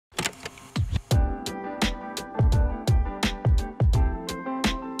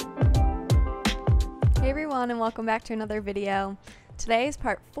everyone, and welcome back to another video. Today is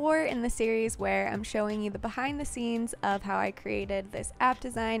part 4 in the series where I'm showing you the behind the scenes of how I created this app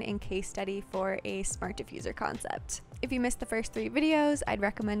design and case study for a Smart Diffuser concept. If you missed the first 3 videos, I'd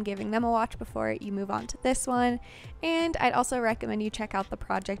recommend giving them a watch before you move on to this one, and I'd also recommend you check out the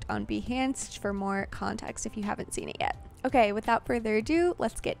project on Behance for more context if you haven't seen it yet. Okay, without further ado,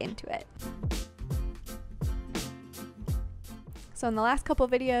 let's get into it. So in the last couple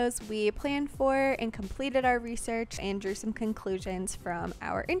videos, we planned for and completed our research and drew some conclusions from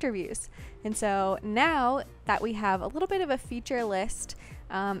our interviews. And so now that we have a little bit of a feature list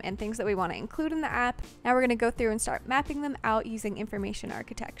and things that we want to include in the app, now we're going to go through and start mapping them out using information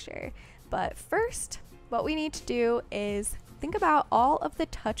architecture. But first, what we need to do is think about all of the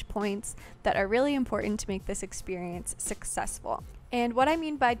touch points that are really important to make this experience successful. And what I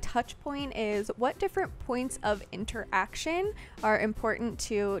mean by touch point is what different points of interaction are important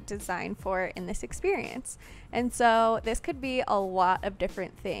to design for in this experience. And so this could be a lot of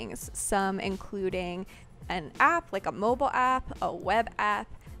different things, some including an app, like a mobile app, a web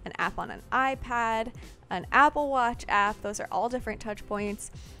app, an app on an iPad, an Apple Watch app. Those are all different touch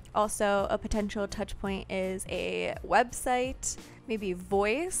points. Also, a potential touch point is a website, maybe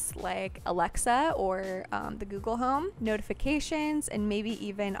voice like Alexa or the Google Home, notifications, and maybe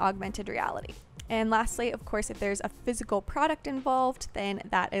even augmented reality. And lastly, of course, if there's a physical product involved, then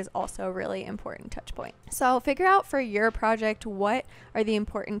that is also a really important touch point. So figure out for your project what are the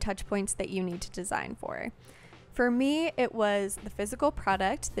important touch points that you need to design for. For me, it was the physical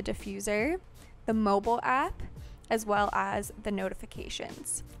product, the diffuser, the mobile app, as well as the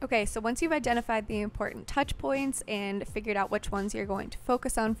notifications. Okay, so once you've identified the important touch points and figured out which ones you're going to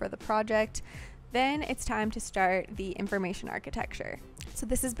focus on for the project, then it's time to start the information architecture. So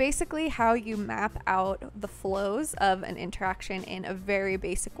this is basically how you map out the flows of an interaction in a very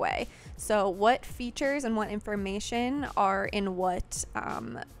basic way. So what features and what information are in what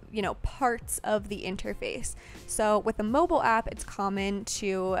parts of the interface. So with a mobile app, it's common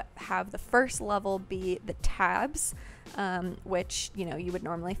to have the first level be the tabs, which you would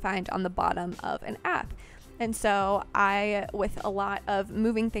normally find on the bottom of an app. And so with a lot of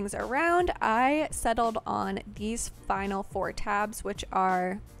moving things around, I settled on these final 4 tabs, which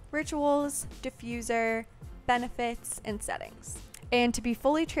are rituals, diffuser, benefits, and settings. And to be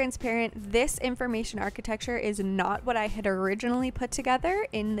fully transparent, this information architecture is not what I had originally put together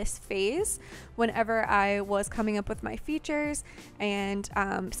in this phase. Whenever I was coming up with my features and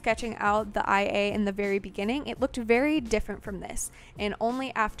sketching out the IA in the very beginning, it looked very different from this. And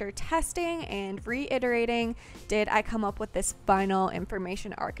only after testing and reiterating did I come up with this final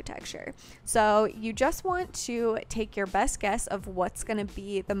information architecture. So you just want to take your best guess of what's going to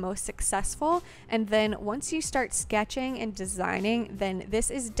be the most successful. And then once you start sketching and designing, then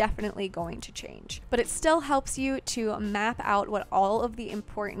this is definitely going to change. But it still helps you to map out what all of the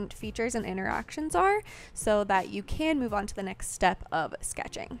important features and interactions are so that you can move on to the next step of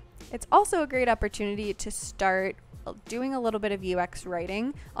sketching. It's also a great opportunity to start doing a little bit of UX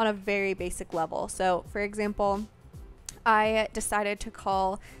writing on a very basic level. So for example, I decided to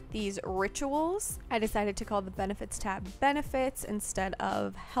call these rituals. I decided to call the benefits tab benefits instead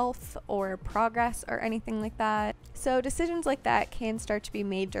of health or progress or anything like that. So decisions like that can start to be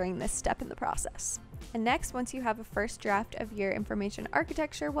made during this step in the process. And next, once you have a first draft of your information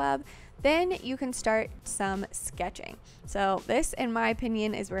architecture web, then you can start some sketching. So this, in my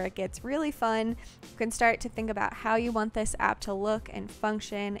opinion, is where it gets really fun. You can start to think about how you want this app to look and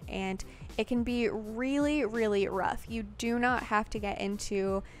function, and it can be really, really rough. You do not have to get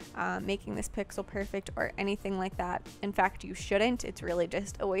into making this pixel perfect or anything like that. In fact, you shouldn't. It's really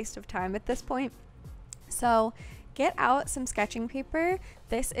just a waste of time at this point. So get out some sketching paper.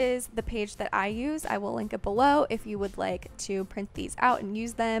 This is the page that I use. I will link it below if you would like to print these out and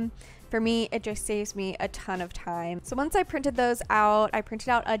use them. For me, it just saves me a ton of time. So once I printed those out, I printed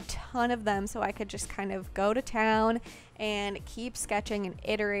out a ton of them so I could just kind of go to town and keep sketching and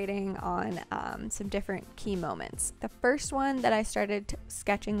iterating on some different key moments. The first one that I started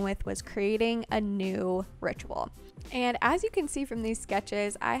sketching with was creating a new ritual. And as you can see from these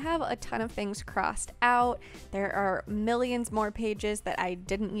sketches, I have a ton of things crossed out. There are millions more pages that I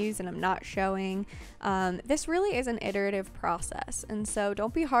didn't use and I'm not showing. This really is an iterative process, and so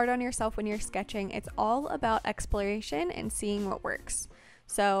don't be hard on yourself when you're sketching. It's all about exploration and seeing what works.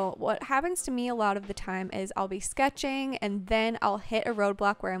 So what happens to me a lot of the time is I'll be sketching and then I'll hit a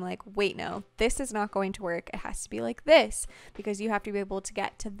roadblock where I'm like, wait, no, this is not going to work. It has to be like this because you have to be able to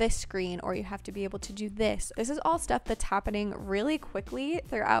get to this screen or you have to be able to do this. This is all stuff that's happening really quickly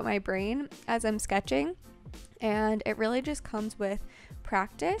throughout my brain as I'm sketching. And it really just comes with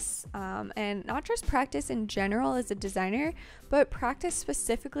practice, and not just practice in general as a designer, but practice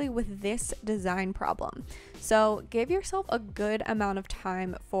specifically with this design problem. So give yourself a good amount of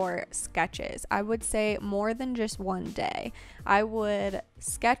time for sketches. I would say more than just one day. I would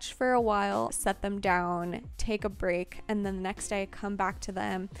sketch for a while, set them down, take a break, and then the next day come back to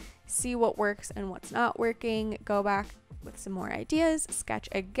them, see what works and what's not working, go back with some more ideas, sketch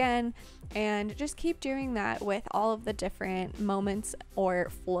again, and just keep doing that with all of the different moments or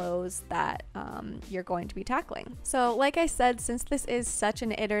flows that you're going to be tackling. So like I said, since this is such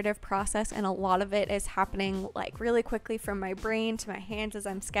an iterative process and a lot of it is happening like really quickly from my brain to my hands as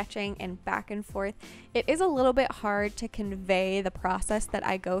I'm sketching and back and forth, it is a little bit hard to convey the process that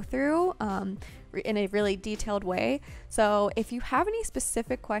I go through in a really detailed way. So if you have any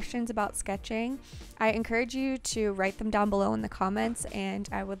specific questions about sketching, I encourage you to write them down below in the comments, and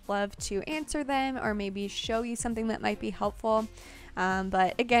I would love to answer them or maybe show you something that might be helpful.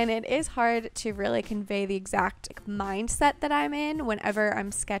 But again, it is hard to really convey the exact mindset that I'm in whenever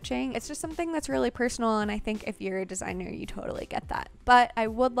I'm sketching. It's just something that's really personal, and I think if you're a designer, you totally get that. But I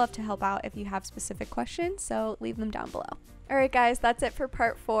would love to help out if you have specific questions, so leave them down below. Alright guys, that's it for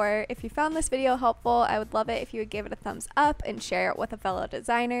part 4. If you found this video helpful, I would love it if you would give it a thumbs up and share it with a fellow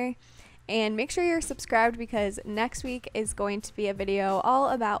designer. And make sure you're subscribed because next week is going to be a video all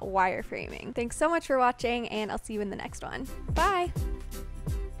about wireframing. Thanks so much for watching, and I'll see you in the next one. Bye!